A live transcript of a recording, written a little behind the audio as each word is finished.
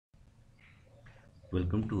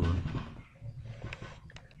Welcome to all.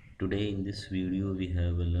 Today in this video we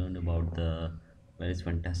have learned about the very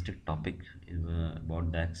fantastic topic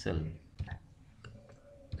about the Excel,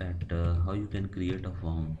 that how you can create a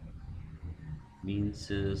form. Means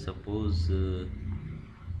suppose you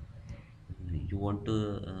want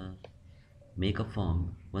to make a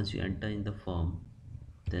form. Once you enter in the form,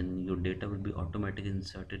 then your data will be automatically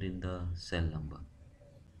inserted in the cell number.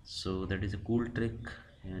 So that is a cool trick,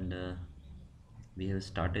 and we have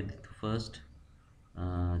started it first.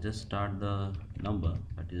 Just start the number,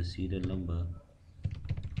 that is a serial number,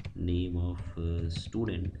 name of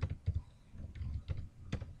student,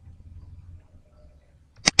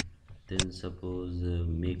 then suppose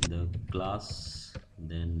make the class,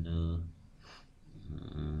 then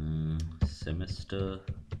semester,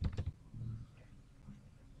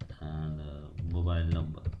 and mobile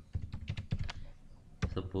number.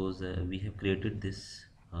 Suppose we have created this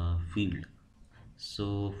field.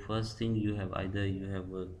 So first thing, you have either you have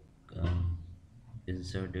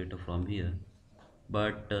insert data from here,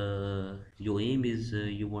 but your aim is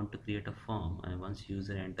you want to create a form, and once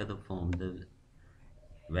user enter the form, the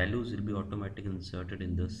values will be automatically inserted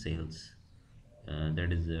in the cells,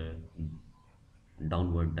 that is the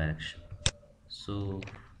downward direction. So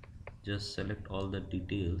just select all the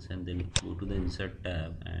details and then go to the insert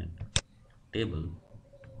tab and table,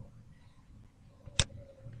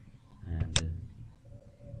 and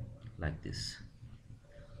like this.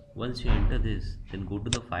 Once you enter this, then go to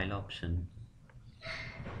the file option,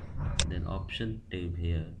 then option tab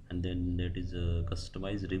here, and then that is a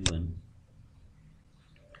customize ribbon,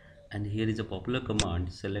 and here is a popular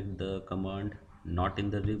command. Select the command not in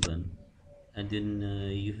the ribbon, and then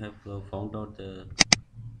you have found out the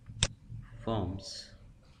forms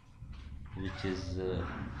which is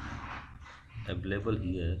available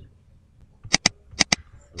here.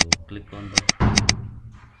 So click on the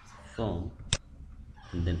form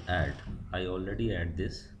and then add. I already add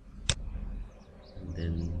this, and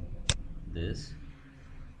then this,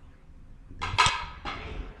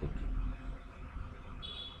 okay.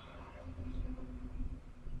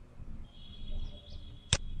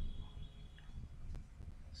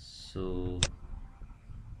 So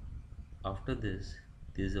after this,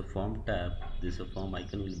 there is a form tab. This a form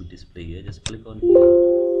icon will be displayed here. Just click on here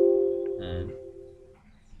and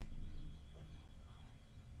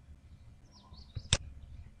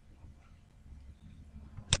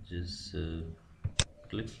just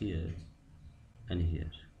click here and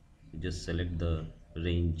here. You just select the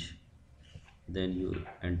range, then you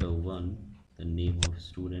enter 1. The name of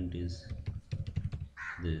student is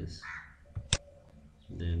this,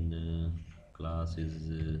 then class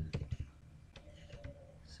is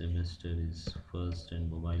semester is first,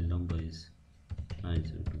 and mobile number is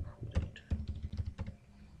 90248.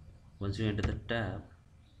 Once you enter the tab,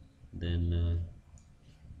 then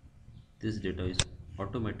this data is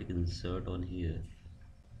automatically insert on here.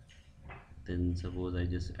 Then suppose I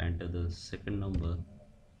just enter the second number,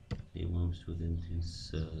 name of student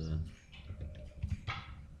is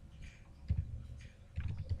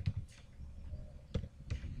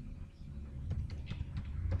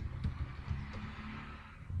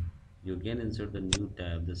you can insert the new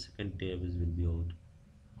tab. The second tab is will be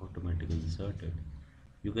automatically inserted.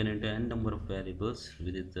 You can enter n number of variables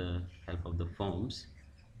with the help of the forms.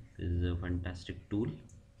 This is a fantastic tool.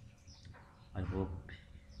 I hope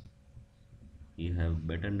you have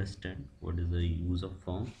better understand what is the use of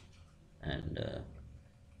form, and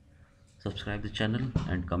subscribe the channel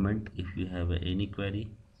and comment if you have any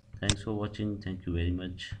query. Thanks for watching. Thank you very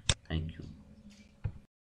much. Thank you.